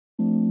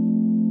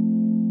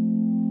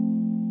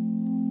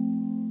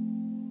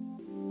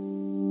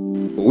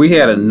We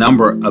had a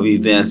number of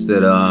events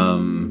that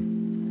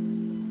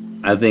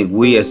I think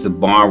we as the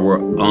bar were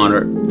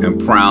honored and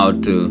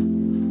proud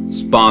to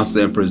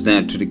sponsor and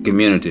present to the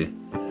community.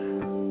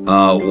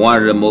 One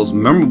of the most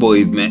memorable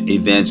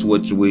events,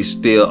 which we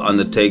still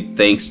undertake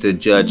thanks to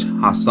Judge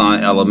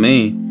Hassan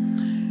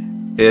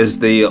El-Amin, is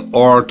the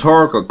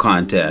oratorical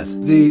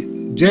contest. The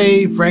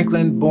J.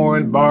 Franklin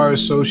Bourne Bar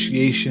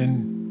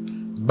Association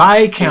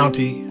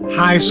Bi-County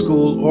High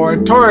School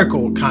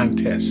Oratorical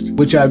Contest,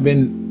 which I've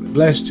been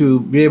blessed to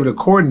be able to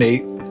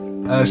coordinate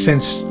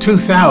since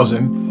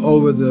 2000.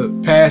 Over the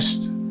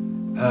past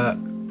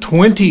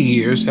 20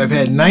 years, I've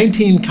had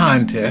 19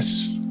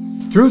 contests.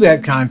 Through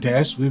that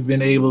contest, we've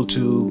been able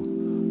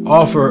to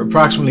offer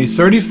approximately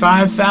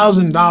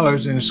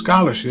 $35,000 in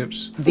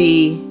scholarships.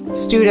 The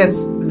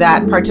students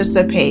that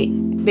participate,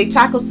 they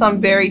tackle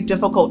some very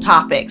difficult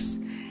topics,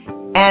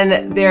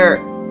 and they're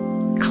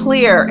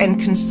clear and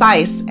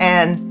concise,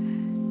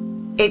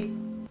 and it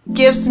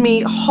gives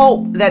me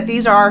hope that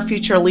these are our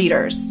future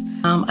leaders.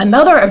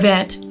 Another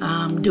event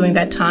during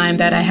that time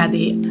that I had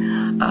the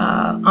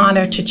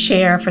honor to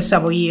chair for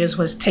several years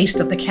was Taste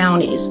of the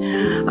Counties.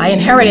 I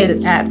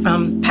inherited that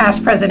from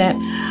past President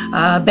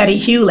Betty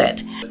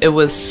Hewlett. It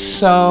was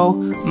so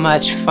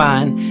much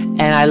fun,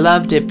 and I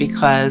loved it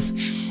because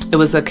it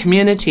was a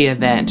community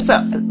event.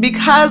 So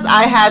because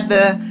I had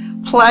the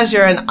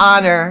pleasure and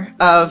honor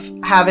of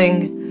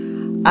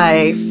having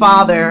a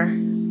father,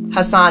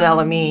 Hassan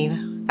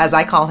El-Amin, as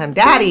I call him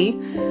Daddy,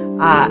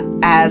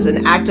 as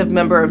an active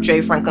member of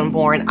J. Franklin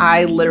Bourne,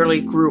 I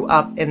literally grew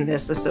up in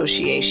this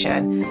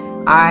association.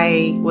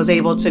 I was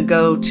able to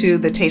go to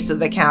the Taste of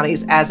the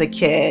Counties as a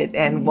kid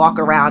and walk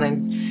around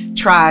and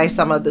try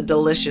some of the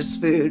delicious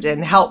food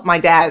and help my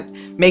dad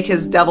make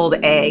his deviled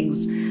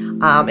eggs.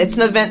 It's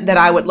an event that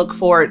I would look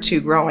forward to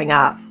growing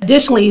up.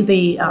 Additionally,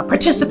 the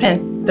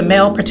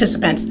male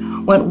participants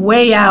went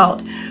way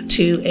out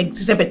to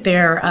exhibit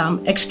their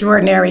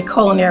extraordinary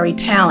culinary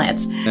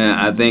talents. And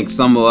I think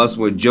some of us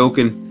were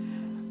joking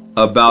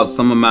about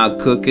some of my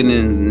cooking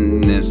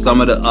and some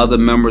of the other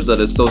members of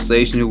the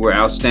association who were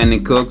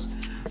outstanding cooks.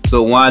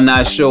 So why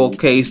not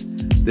showcase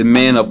the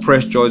men of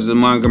Prince George's and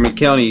Montgomery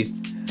counties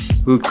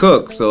who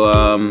cook?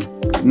 So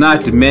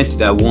not to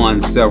mention I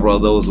won several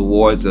of those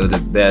awards of the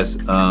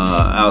best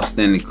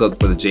outstanding cook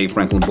for the J.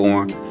 Franklin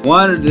Bourne.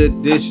 One of the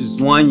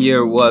dishes one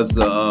year was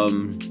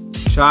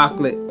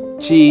chocolate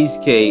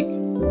cheesecake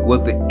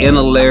with the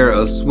inner layer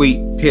of sweet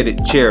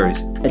pitted cherries.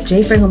 The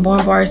J. Franklin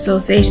Bourne Bar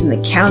Association,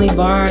 the county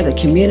bar, the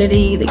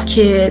community, the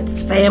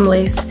kids,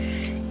 families,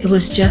 it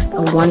was just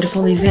a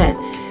wonderful event.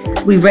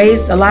 We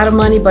raised a lot of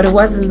money, but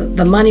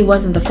the money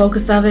wasn't the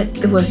focus of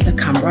it. It was the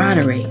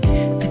camaraderie,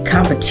 the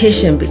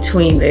competition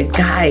between the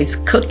guys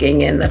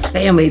cooking and the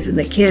families and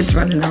the kids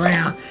running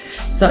around.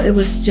 So it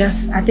was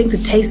just, I think the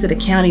Taste of the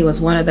County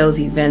was one of those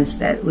events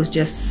that was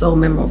just so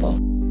memorable.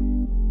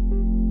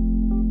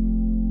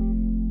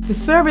 The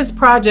service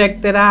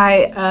project that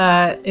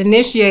I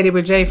initiated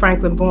with J.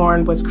 Franklin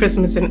Bourne was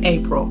Christmas in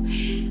April.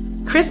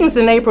 Christmas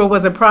in April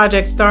was a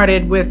project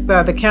started with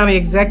the county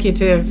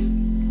executive,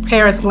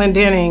 Paris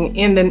Glendenning,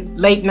 in the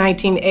late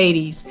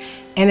 1980s.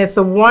 And it's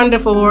a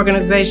wonderful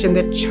organization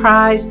that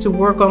tries to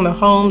work on the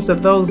homes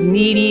of those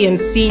needy and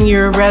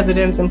senior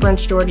residents in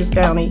Prince George's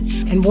County.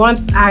 And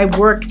once I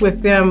worked with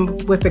them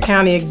with the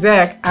county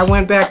exec, I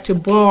went back to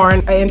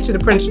Bourne and to the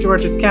Prince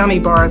George's County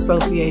Bar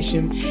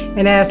Association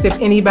and asked if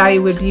anybody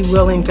would be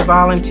willing to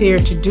volunteer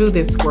to do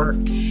this work.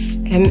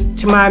 And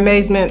to my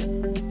amazement,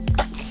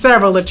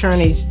 several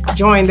attorneys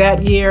joined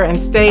that year and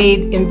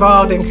stayed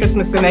involved in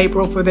Christmas in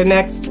April for the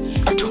next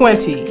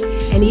 20.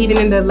 And even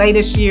in the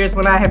latest years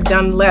when I have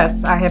done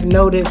less, I have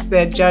noticed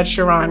that Judge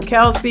Sharon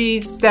Kelsey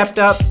stepped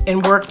up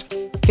and worked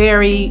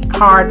very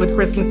hard with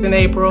Christmas in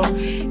April,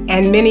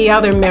 and many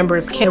other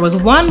members. There was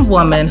one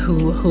woman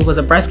who was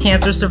a breast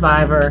cancer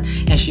survivor,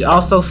 and she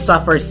also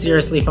suffered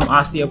seriously from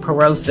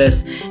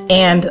osteoporosis.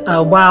 And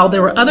while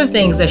there were other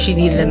things that she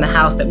needed in the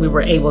house that we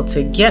were able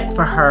to get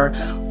for her,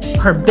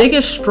 her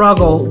biggest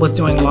struggle was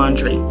doing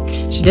laundry.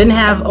 She didn't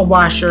have a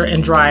washer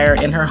and dryer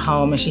in her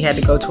home, and she had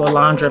to go to a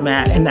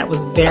laundromat, and that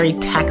was very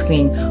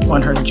taxing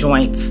on her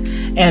joints.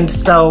 And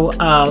so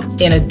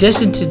in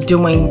addition to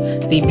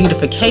doing the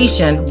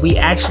beautification, we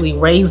actually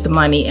raised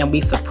money and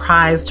we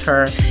surprised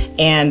her.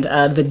 And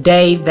the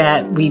day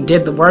that we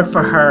did the work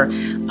for her,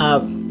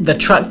 the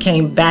truck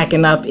came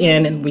backing up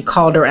in, and we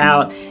called her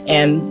out,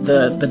 and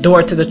the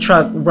door to the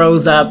truck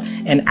rose up,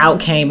 and out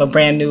came a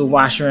brand new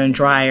washer and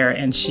dryer,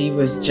 and she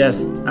was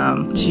just,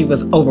 she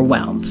was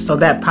overwhelmed. So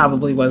that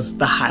probably was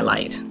the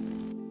highlight.